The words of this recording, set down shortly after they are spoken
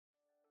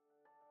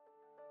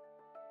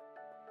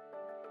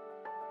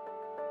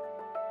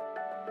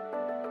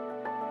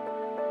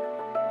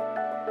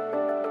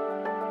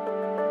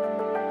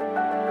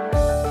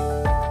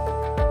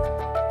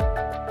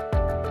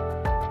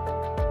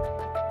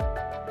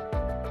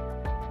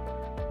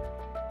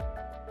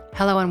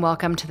Hello and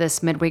welcome to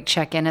this midweek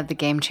check-in of the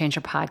Game Changer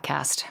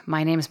podcast.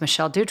 My name is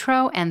Michelle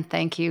Dutro, and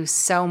thank you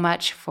so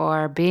much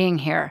for being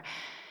here.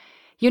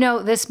 You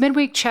know, this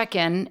midweek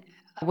check-in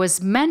was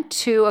meant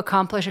to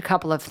accomplish a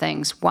couple of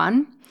things.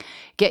 One,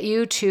 get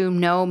you to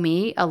know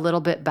me a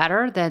little bit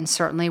better than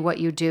certainly what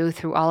you do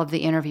through all of the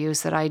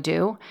interviews that I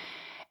do.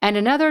 And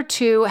another,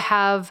 to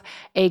have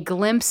a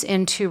glimpse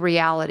into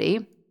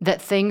reality,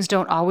 that things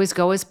don't always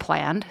go as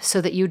planned,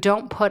 so that you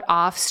don't put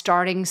off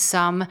starting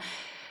some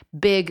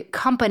big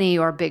company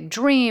or big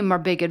dream or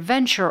big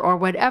adventure or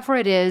whatever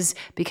it is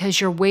because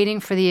you're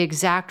waiting for the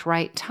exact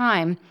right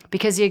time,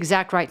 because the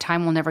exact right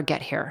time will never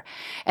get here.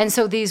 And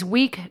so these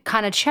week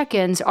kind of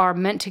check-ins are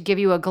meant to give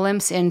you a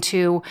glimpse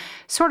into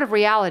sort of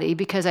reality,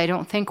 because I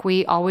don't think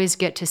we always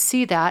get to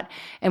see that.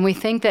 And we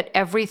think that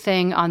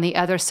everything on the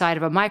other side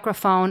of a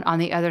microphone, on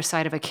the other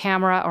side of a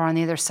camera, or on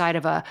the other side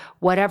of a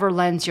whatever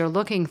lens you're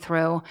looking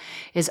through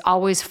is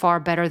always far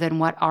better than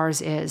what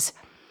ours is.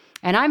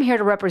 And I'm here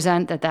to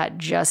represent that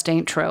just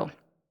ain't true.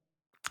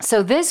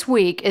 So this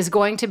week is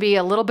going to be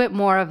a little bit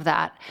more of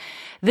that.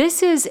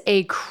 This is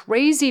a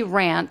crazy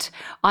rant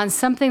on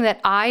something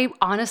that I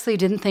honestly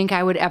didn't think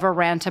I would ever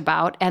rant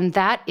about, and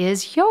that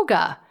is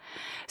yoga.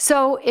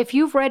 So if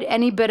you've read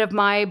any bit of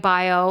my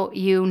bio,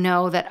 you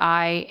know that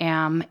I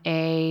am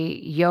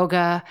a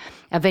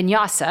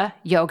vinyasa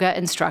yoga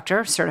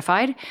instructor,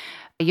 certified,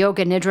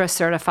 Yoga Nidra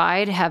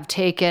certified, have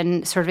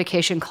taken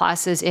certification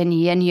classes in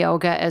yin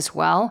yoga as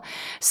well.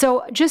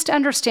 So just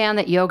understand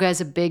that yoga is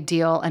a big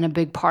deal and a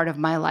big part of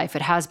my life.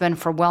 It has been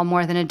for well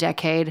more than a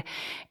decade,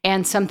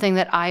 and something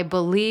that I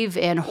believe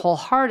in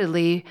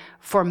wholeheartedly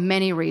for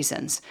many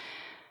reasons.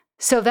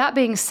 So that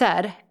being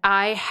said,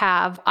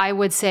 I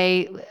would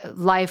say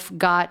life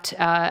got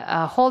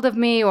a hold of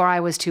me, or I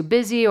was too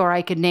busy, or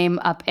I could name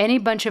up any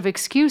bunch of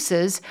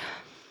excuses.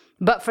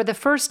 But for the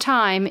first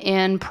time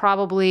in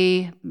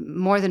probably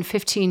more than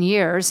 15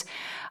 years,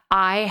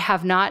 I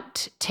have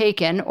not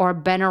taken or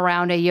been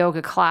around a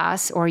yoga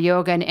class or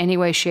yoga in any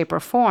way, shape, or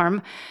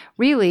form,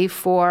 really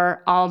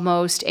for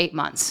almost 8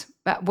 months.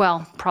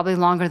 Well, probably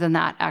longer than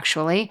that,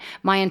 actually.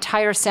 My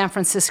entire San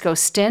Francisco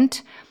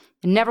stint,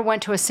 never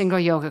went to a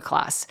single yoga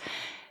class.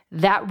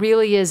 That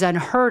really is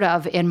unheard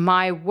of in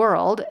my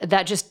world.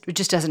 That just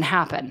doesn't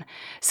happen.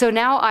 So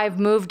now I've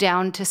moved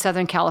down to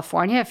Southern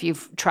California. If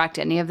you've tracked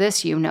any of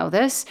this, you know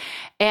this,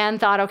 and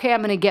thought, okay,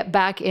 I'm going to get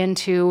back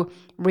into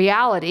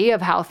reality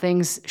of how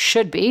things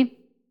should be.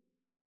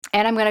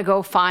 And I'm going to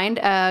go find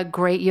a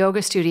great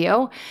yoga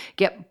studio,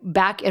 get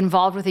back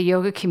involved with the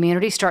yoga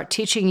community, start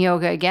teaching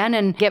yoga again,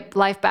 and get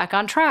life back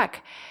on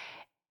track.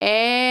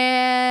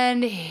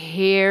 And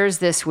here's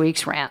this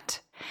week's rant.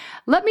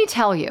 Let me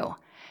tell you,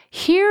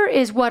 here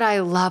is what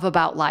I love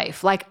about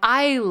life.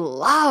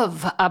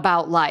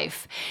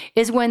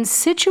 Is when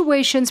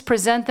situations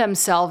present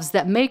themselves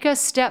that make us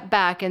step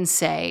back and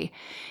say,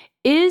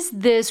 is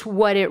this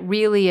what it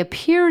really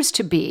appears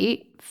to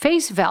be,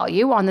 face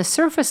value on the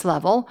surface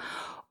level,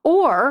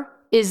 or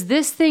is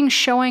this thing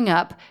showing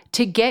up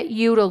to get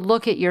you to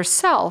look at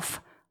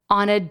yourself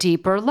on a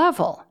deeper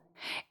level?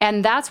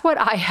 And that's what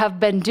I have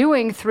been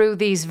doing through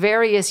these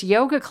various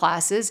yoga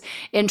classes,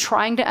 in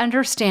trying to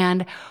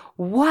understand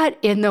what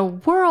in the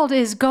world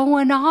is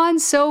going on,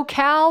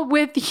 SoCal,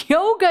 with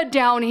yoga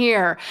down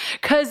here?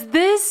 Because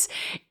this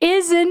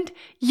isn't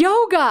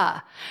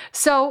yoga.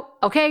 So,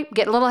 okay,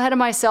 getting a little ahead of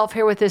myself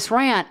here with this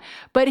rant,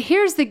 but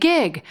here's the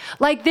gig.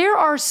 There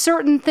are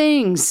certain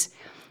things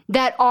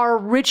that are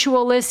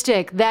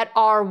ritualistic, that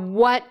are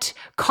what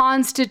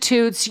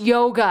constitutes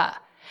yoga.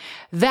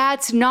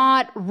 That's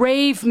not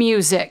rave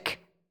music.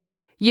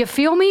 You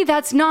feel me?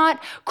 That's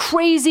not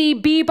crazy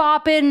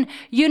bebopping,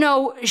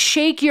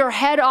 shake your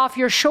head off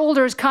your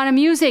shoulders kind of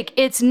music.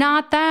 It's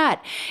not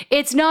that.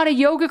 It's not a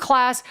yoga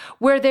class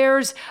where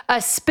there's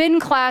a spin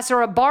class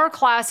or a bar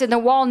class in the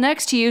wall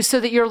next to you so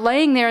that you're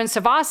laying there in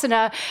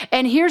savasana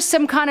and here's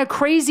some kind of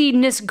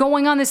craziness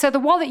going on this side of the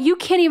wall that you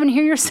can't even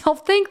hear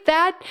yourself think.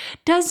 That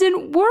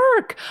doesn't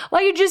work.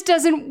 It just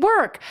doesn't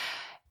work.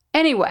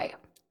 Anyway,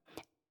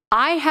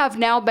 I have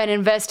now been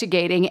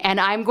investigating, and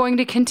I'm going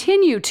to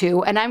continue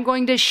to, and I'm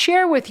going to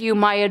share with you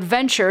my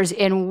adventures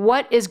in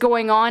what is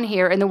going on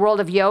here in the world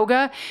of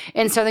yoga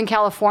in Southern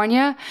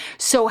California.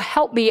 So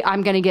help me,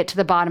 I'm going to get to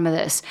the bottom of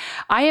this.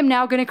 I am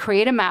now going to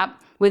create a map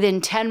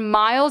within 10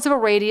 miles of a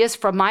radius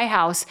from my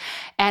house,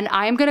 and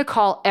I am going to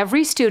call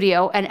every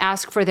studio and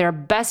ask for their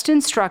best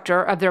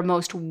instructor of their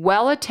most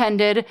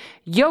well-attended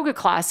yoga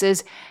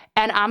classes,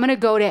 and I'm going to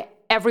go to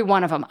every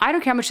one of them. I don't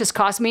care how much this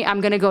costs me.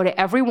 I'm going to go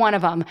to every one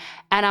of them,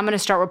 and I'm going to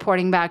start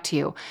reporting back to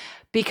you,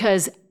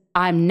 because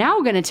I'm now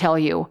going to tell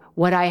you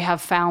what I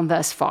have found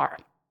thus far.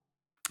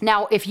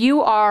 Now, if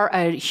you are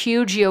a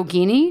huge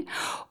yogini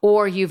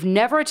or you've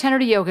never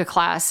attended a yoga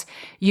class,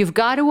 you've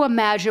got to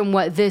imagine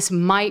what this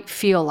might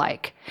feel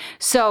like.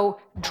 So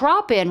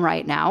drop in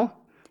right now,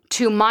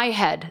 to my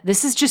head.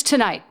 This is just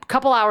tonight, a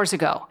couple hours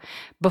ago,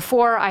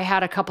 before I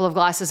had a couple of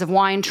glasses of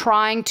wine,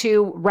 trying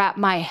to wrap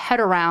my head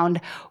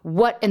around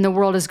what in the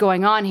world is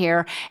going on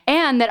here,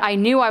 and that I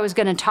knew I was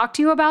going to talk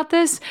to you about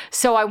this.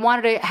 So I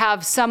wanted to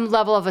have some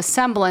level of a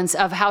semblance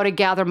of how to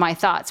gather my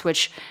thoughts,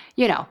 which,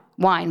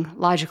 wine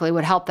logically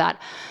would help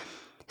that.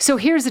 So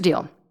here's the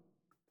deal.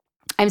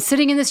 I'm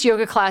sitting in this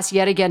yoga class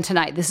yet again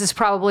tonight. This is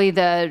probably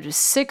the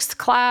fifth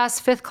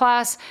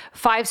class,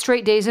 5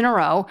 straight days in a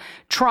row,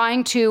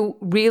 trying to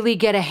really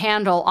get a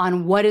handle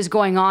on what is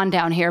going on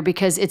down here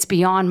because it's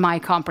beyond my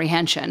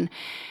comprehension.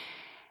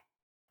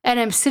 And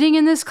I'm sitting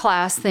in this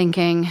class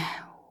thinking,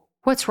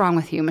 what's wrong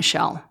with you,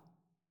 Michelle?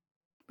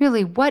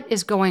 Really, what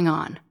is going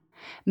on?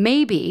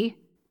 Maybe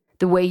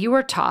the way you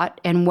were taught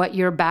and what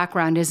your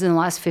background is in the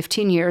last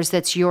 15 years,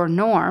 that's your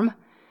norm.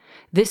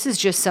 This is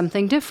just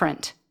something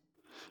different.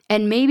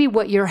 And maybe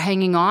what you're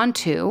hanging on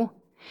to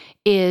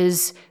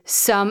is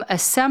some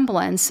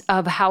semblance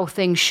of how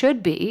things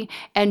should be.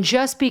 And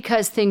just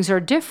because things are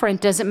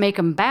different doesn't make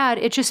them bad.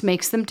 It just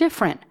makes them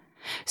different.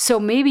 So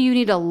maybe you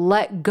need to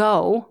let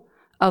go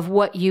of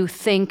what you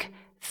think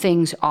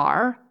things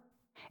are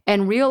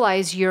and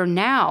realize you're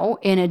now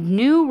in a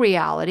new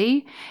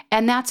reality,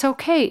 and that's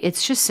okay.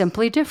 It's just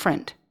simply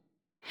different.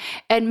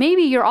 And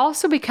maybe you're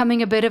also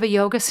becoming a bit of a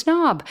yoga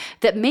snob,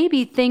 that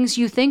maybe things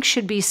you think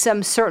should be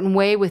some certain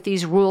way with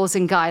these rules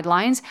and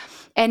guidelines,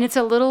 and it's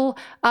a little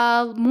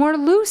more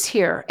loose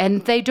here,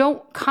 and they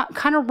don't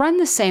kind of run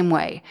the same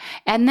way.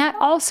 And that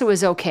also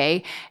is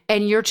okay,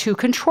 and you're too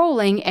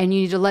controlling, and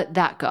you need to let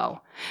that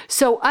go.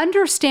 So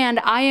understand,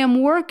 I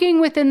am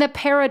working within the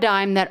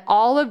paradigm that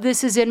all of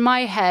this is in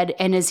my head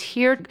and is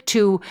here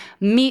to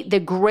meet the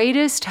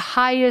greatest,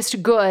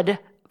 highest good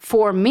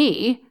for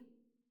me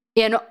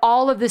in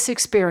all of this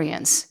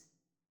experience.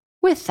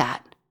 With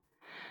that,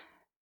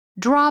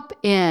 drop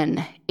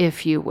in,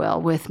 if you will,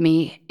 with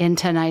me in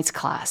tonight's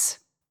class.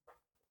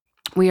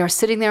 We are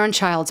sitting there in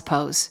child's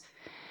pose.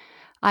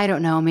 I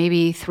don't know,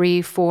 maybe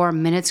 3-4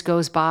 minutes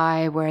goes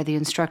by where the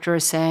instructor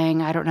is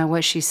saying, I don't know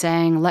what she's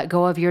saying, let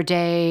go of your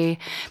day,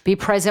 be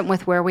present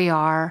with where we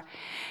are.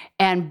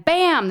 And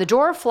bam, the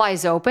door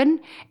flies open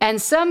and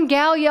some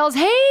gal yells,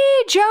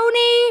 hey,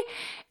 Joni,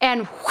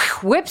 and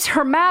whips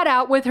her mat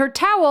out with her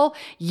towel,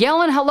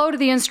 yelling hello to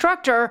the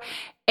instructor,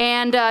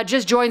 and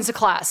just joins the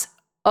class.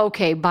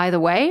 Okay, by the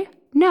way,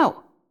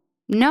 no,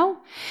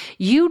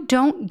 you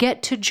don't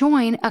get to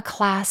join a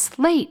class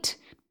late.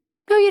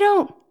 No, you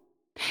don't.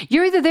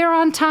 You're either there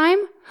on time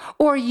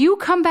or you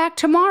come back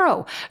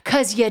tomorrow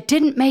because you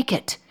didn't make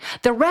it.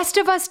 The rest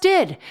of us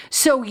did.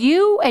 So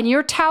you and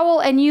your towel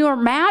and your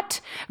mat,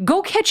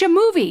 go catch a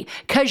movie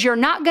because you're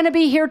not going to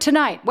be here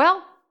tonight.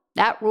 Well,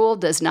 that rule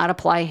does not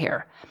apply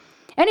here.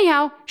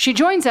 Anyhow, she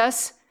joins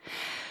us.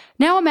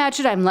 Now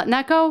imagine I'm letting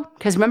that go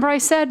because remember I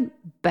said,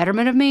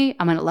 betterment of me,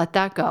 I'm going to let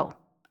that go.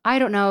 I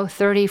don't know,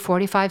 30,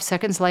 45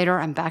 seconds later,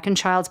 I'm back in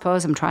child's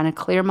pose. I'm trying to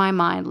clear my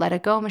mind. Let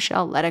it go,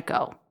 Michelle, let it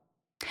go.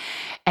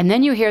 And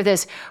then you hear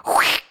this,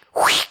 wheek,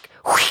 wheek,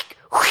 wheek,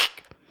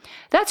 wheek.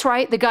 That's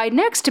right, the guy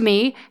next to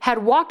me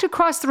had walked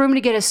across the room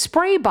to get a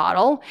spray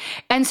bottle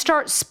and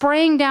start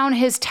spraying down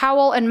his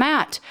towel and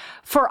mat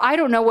for, I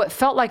don't know, what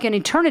felt like an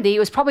eternity. It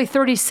was probably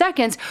 30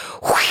 seconds.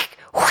 Wheek,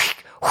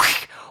 wheek,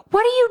 wheek.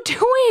 What are you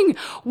doing?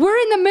 We're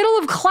in the middle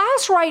of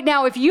class right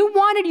now. If you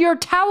wanted your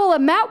towel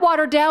and mat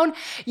water down,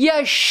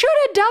 you should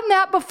have done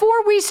that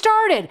before we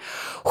started.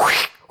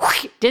 Wheek,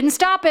 wheek. Didn't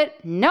stop it.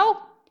 Nope.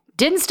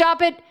 Didn't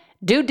stop it.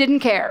 Dude didn't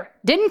care.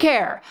 Didn't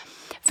care.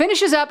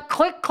 Finishes up,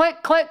 click,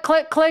 click, click,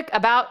 click, click,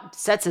 about,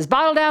 sets his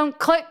bottle down,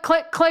 click,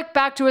 click, click,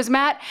 back to his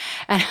mat.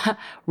 And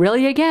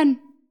really again,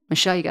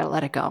 Michelle, you got to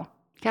let it go.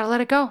 You got to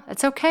let it go.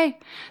 That's okay.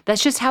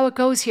 That's just how it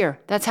goes here.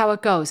 That's how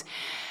it goes.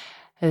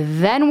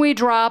 Then we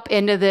drop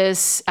into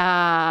this,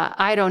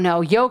 I don't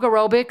know, yoga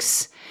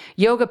aerobics,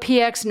 yoga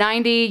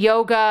PX90,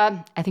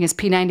 yoga, I think it's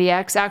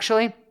P90X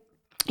actually.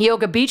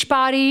 Yoga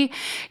Beachbody,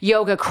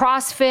 yoga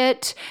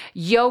CrossFit,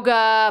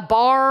 yoga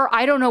bar.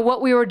 I don't know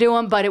what we were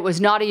doing, but it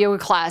was not a yoga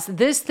class.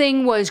 This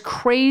thing was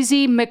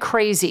crazy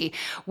McCrazy.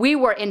 We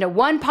were into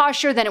one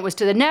posture, then it was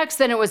to the next,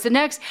 then it was the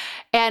next.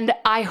 And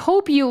I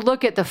hope you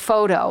look at the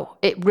photo.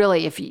 It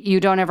really, if you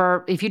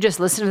just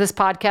listen to this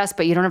podcast,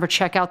 but you don't ever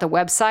check out the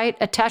website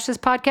attached to this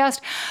podcast,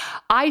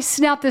 I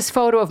snapped this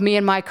photo of me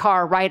in my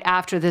car right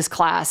after this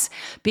class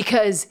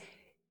because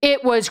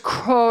it was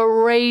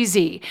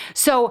crazy.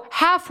 So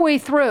halfway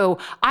through,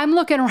 I'm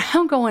looking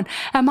around going,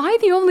 am I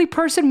the only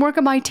person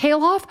working my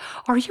tail off?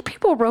 Are you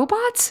people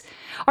robots?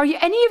 Are you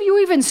any of you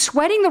even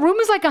sweating? The room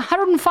is like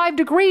 105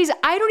 degrees.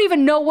 I don't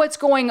even know what's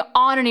going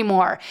on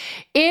anymore.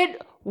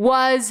 It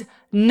was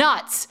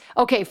nuts.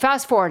 Okay,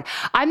 fast forward.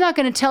 I'm not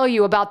going to tell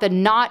you about the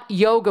not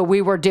yoga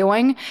we were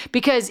doing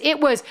because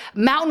it was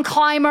mountain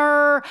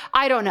climber.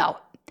 I don't know.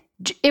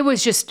 It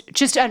was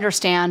just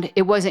understand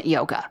it wasn't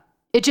yoga.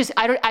 It just,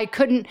 I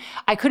couldn't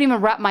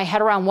even wrap my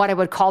head around what I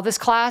would call this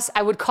class.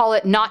 I would call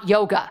it not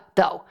yoga,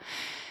 though.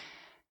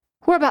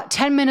 We're about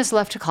 10 minutes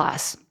left to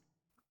class.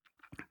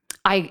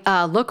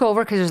 I look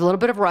over because there's a little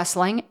bit of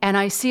rustling, and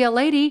I see a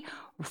lady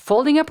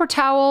folding up her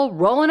towel,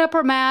 rolling up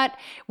her mat.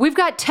 We've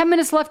got 10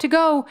 minutes left to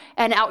go,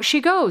 and out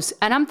she goes.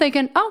 And I'm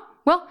thinking, oh,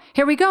 well,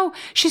 here we go.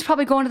 She's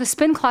probably going to the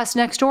spin class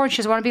next door and she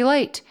doesn't want to be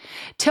late.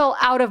 Till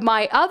out of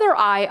my other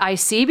eye, I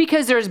see,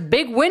 because there's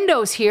big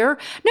windows here.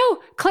 No,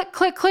 click,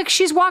 click, click.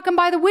 She's walking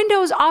by the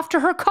windows off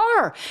to her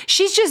car.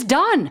 She's just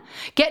done.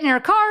 Getting in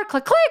her car,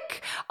 click,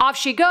 click. Off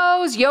she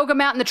goes, yoga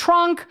mat in the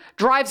trunk,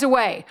 drives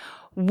away.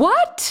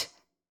 What?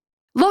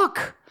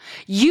 Look.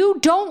 You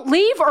don't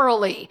leave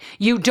early.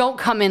 You don't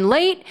come in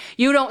late.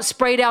 You don't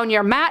spray down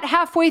your mat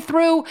halfway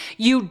through.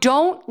 You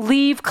don't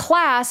leave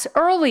class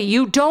early.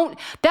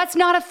 That's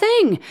not a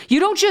thing.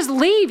 You don't just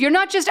leave. You're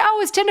not just, oh,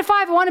 it's 10 to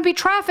 5. I want to beat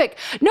traffic.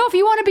 No, if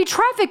you want to beat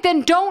traffic,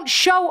 then don't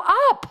show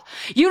up.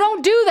 You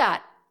don't do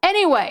that.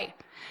 Anyway,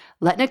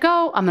 letting it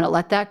go. I'm going to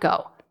let that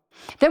go.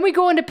 Then we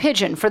go into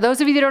pigeon. For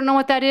those of you that don't know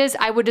what that is,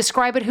 I would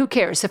describe it, who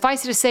cares?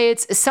 Suffice it to say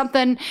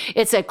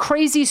it's a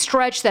crazy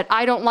stretch that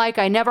I don't like,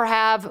 I never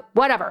have,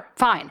 whatever,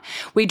 fine.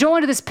 We go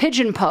into this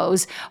pigeon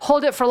pose,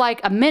 hold it for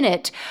like a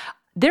minute.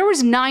 There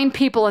was 9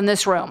 people in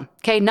this room,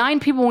 okay? 9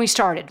 people when we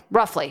started,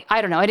 roughly.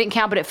 I don't know, I didn't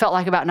count, but it felt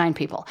like about 9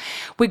 people.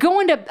 We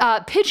go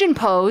into pigeon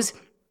pose.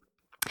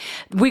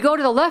 We go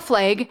to the left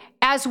leg.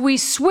 As we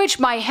switch,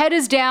 my head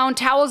is down,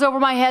 towels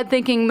over my head,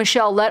 thinking,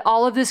 Michelle, let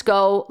all of this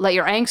go. Let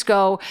your angst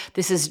go.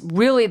 This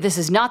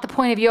is not the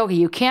point of yoga.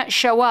 You can't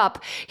show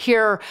up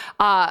here,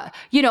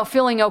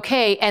 feeling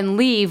okay and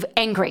leave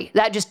angry.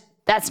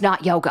 That's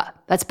not yoga.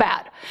 That's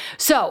bad.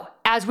 So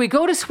as we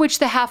go to switch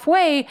the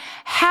halfway,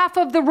 half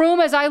of the room,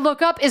 as I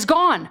look up, is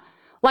gone.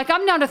 Like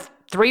I'm down to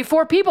 3,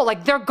 4 people.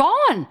 Like they're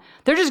gone.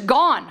 They're just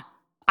gone.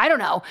 I don't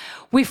know.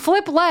 We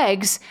flip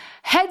legs,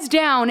 heads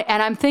down,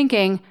 and I'm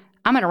thinking,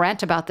 I'm going to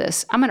rant about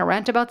this. I'm going to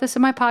rant about this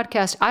in my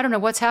podcast. I don't know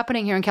what's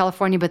happening here in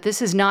California, but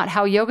this is not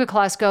how yoga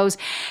class goes.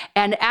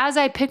 And as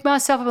I pick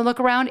myself up and look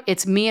around,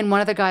 it's me and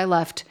one other guy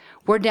left.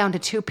 We're down to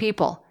 2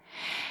 people.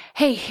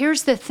 Hey,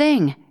 here's the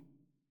thing,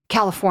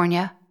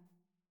 California.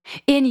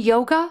 In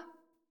yoga,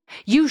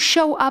 you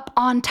show up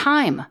on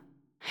time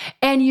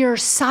and you're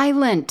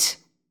silent.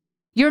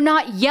 You're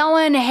not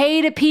yelling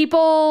hey to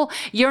people.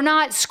 You're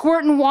not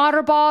squirting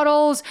water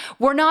bottles.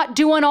 We're not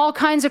doing all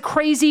kinds of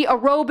crazy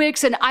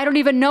aerobics and I don't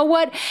even know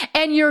what.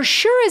 And you're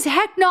sure as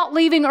heck not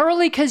leaving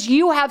early because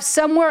you have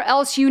somewhere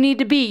else you need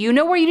to be. You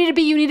know where you need to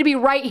be? You need to be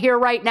right here,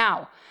 right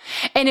now.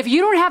 And if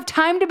you don't have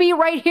time to be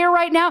right here,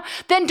 right now,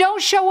 then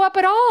don't show up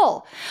at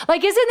all.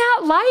 Like, isn't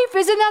that life?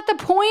 Isn't that the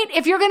point?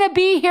 If you're going to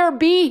be here,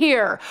 be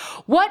here.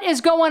 What is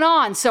going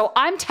on? So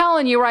I'm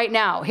telling you right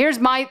now, here's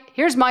my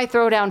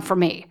throwdown for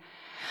me.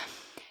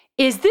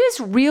 Is this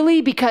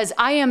really because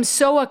I am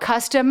so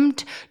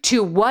accustomed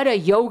to what a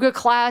yoga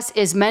class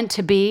is meant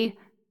to be?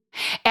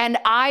 And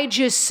I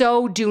just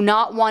so do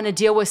not want to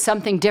deal with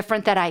something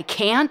different that I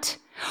can't?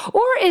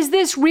 Or is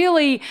this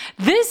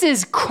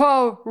is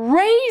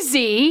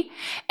crazy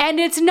and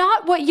it's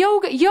not what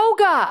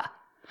yoga.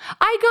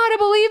 I gotta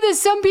believe that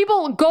some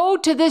people go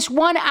to this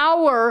 1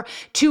 hour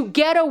to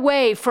get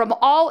away from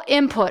all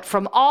input,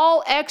 from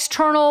all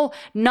external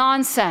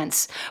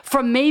nonsense,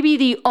 from maybe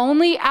the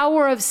only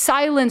hour of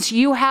silence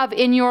you have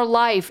in your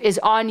life is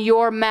on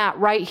your mat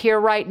right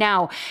here, right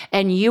now.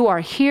 And you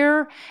are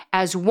here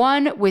as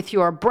one with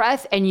your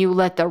breath and you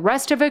let the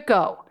rest of it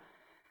go.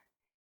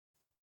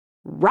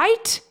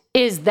 Right?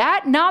 Is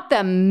that not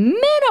the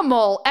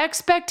minimal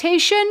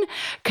expectation?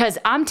 Because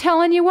I'm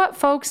telling you what,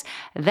 folks,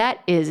 that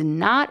is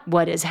not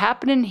what is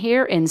happening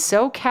here in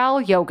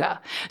SoCal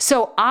Yoga.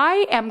 So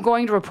I am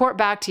going to report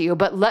back to you,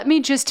 but let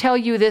me just tell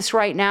you this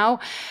right now.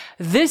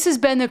 This has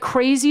been the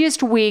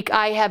craziest week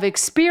I have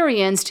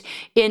experienced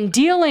in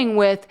dealing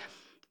with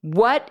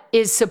what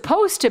is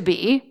supposed to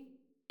be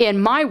in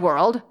my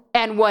world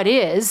and what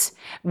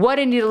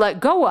I need to let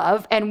go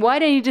of, and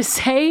what I need to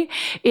say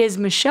is,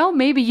 Michelle,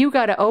 maybe you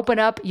got to open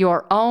up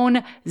your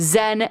own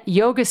Zen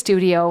yoga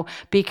studio,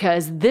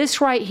 because this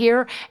right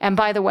here, and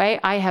by the way,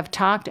 I have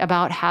talked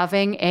about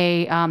having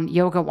a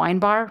yoga wine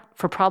bar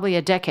for probably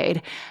a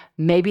decade.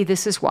 Maybe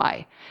this is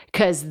why,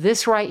 because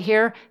this right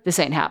here, this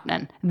ain't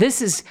happening.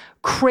 This is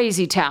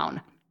crazy town.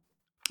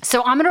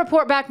 So I'm going to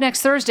report back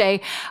next Thursday.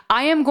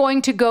 I am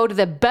going to go to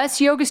the best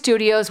yoga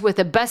studios with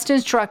the best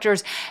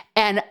instructors,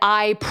 and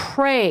I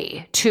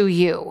pray to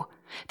you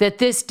that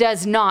this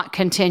does not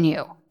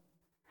continue.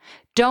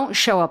 Don't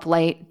show up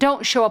late.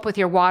 Don't show up with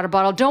your water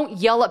bottle. Don't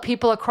yell at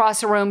people across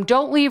the room.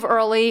 Don't leave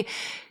early.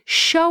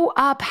 Show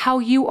up how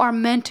you are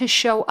meant to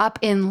show up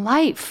in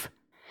life.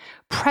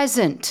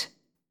 Present,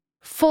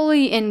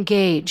 fully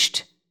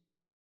engaged,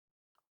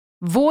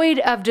 void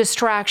of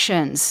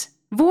distractions,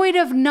 void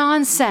of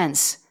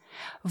nonsense,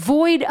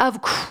 void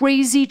of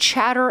crazy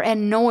chatter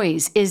and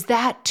noise. Is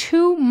that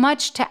too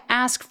much to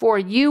ask for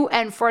you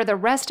and for the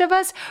rest of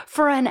us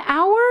for an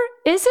hour?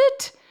 Is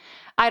it?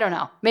 I don't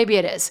know. Maybe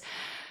it is.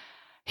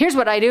 Here's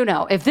what I do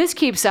know. If this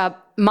keeps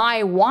up,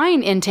 my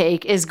wine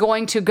intake is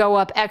going to go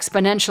up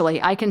exponentially.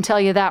 I can tell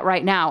you that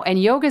right now.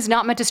 And yoga is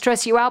not meant to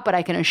stress you out, but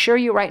I can assure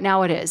you right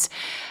now it is.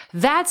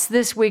 That's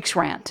this week's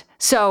rant.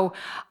 So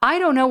I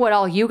don't know what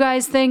all you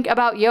guys think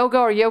about yoga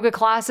or yoga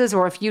classes,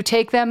 or if you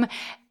take them.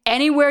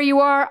 Anywhere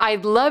you are,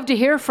 I'd love to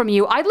hear from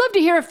you. I'd love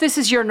to hear if this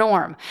is your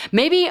norm.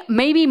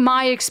 Maybe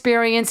my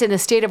experience in the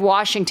state of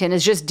Washington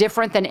is just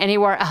different than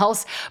anywhere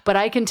else, but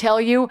I can tell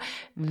you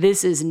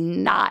this is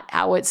not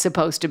how it's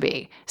supposed to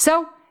be.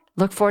 So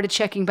look forward to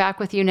checking back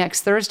with you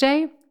next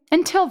Thursday.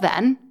 Until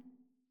then,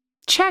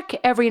 check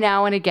every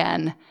now and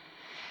again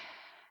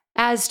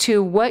as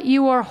to what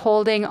you are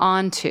holding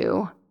on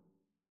to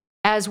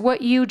as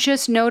what you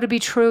just know to be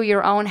true,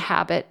 your own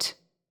habit,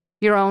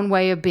 your own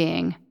way of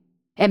being.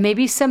 And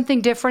maybe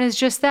something different is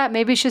just that.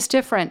 Maybe it's just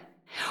different.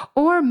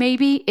 Or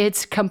maybe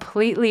it's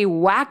completely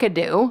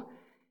wackadoo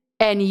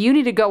and you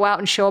need to go out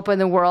and show up in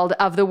the world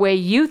of the way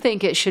you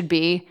think it should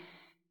be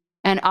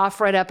and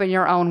offer it up in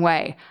your own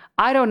way.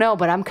 I don't know,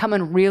 but I'm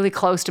coming really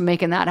close to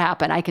making that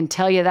happen. I can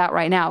tell you that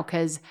right now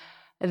because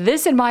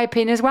this, in my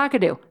opinion, is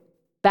wackadoo.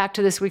 Back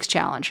to this week's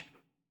challenge.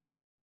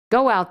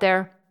 Go out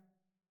there.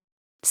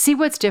 See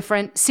what's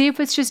different. See if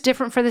it's just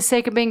different for the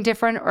sake of being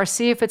different or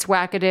see if it's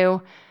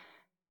wackadoo.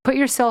 Put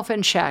yourself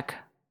in check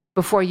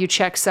before you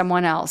check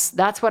someone else.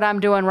 That's what I'm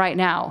doing right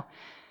now,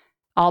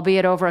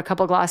 albeit over a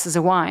couple glasses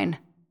of wine.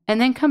 And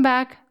then come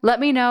back.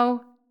 Let me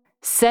know.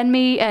 Send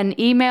me an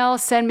email.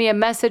 Send me a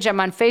message. I'm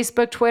on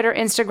Facebook, Twitter,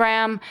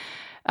 Instagram,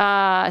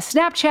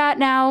 Snapchat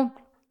now.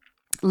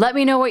 Let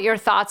me know what your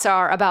thoughts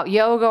are about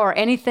yoga or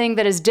anything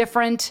that is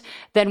different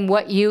than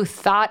what you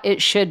thought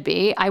it should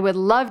be. I would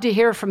love to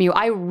hear from you.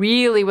 I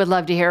really would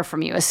love to hear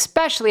from you,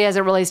 especially as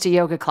it relates to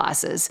yoga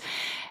classes.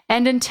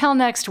 And until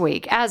next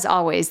week, as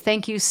always,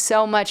 thank you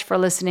so much for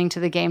listening to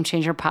the Game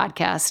Changer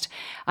podcast.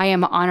 I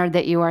am honored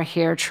that you are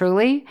here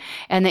truly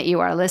and that you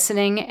are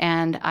listening,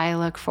 and I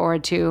look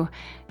forward to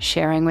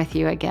sharing with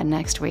you again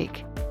next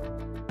week.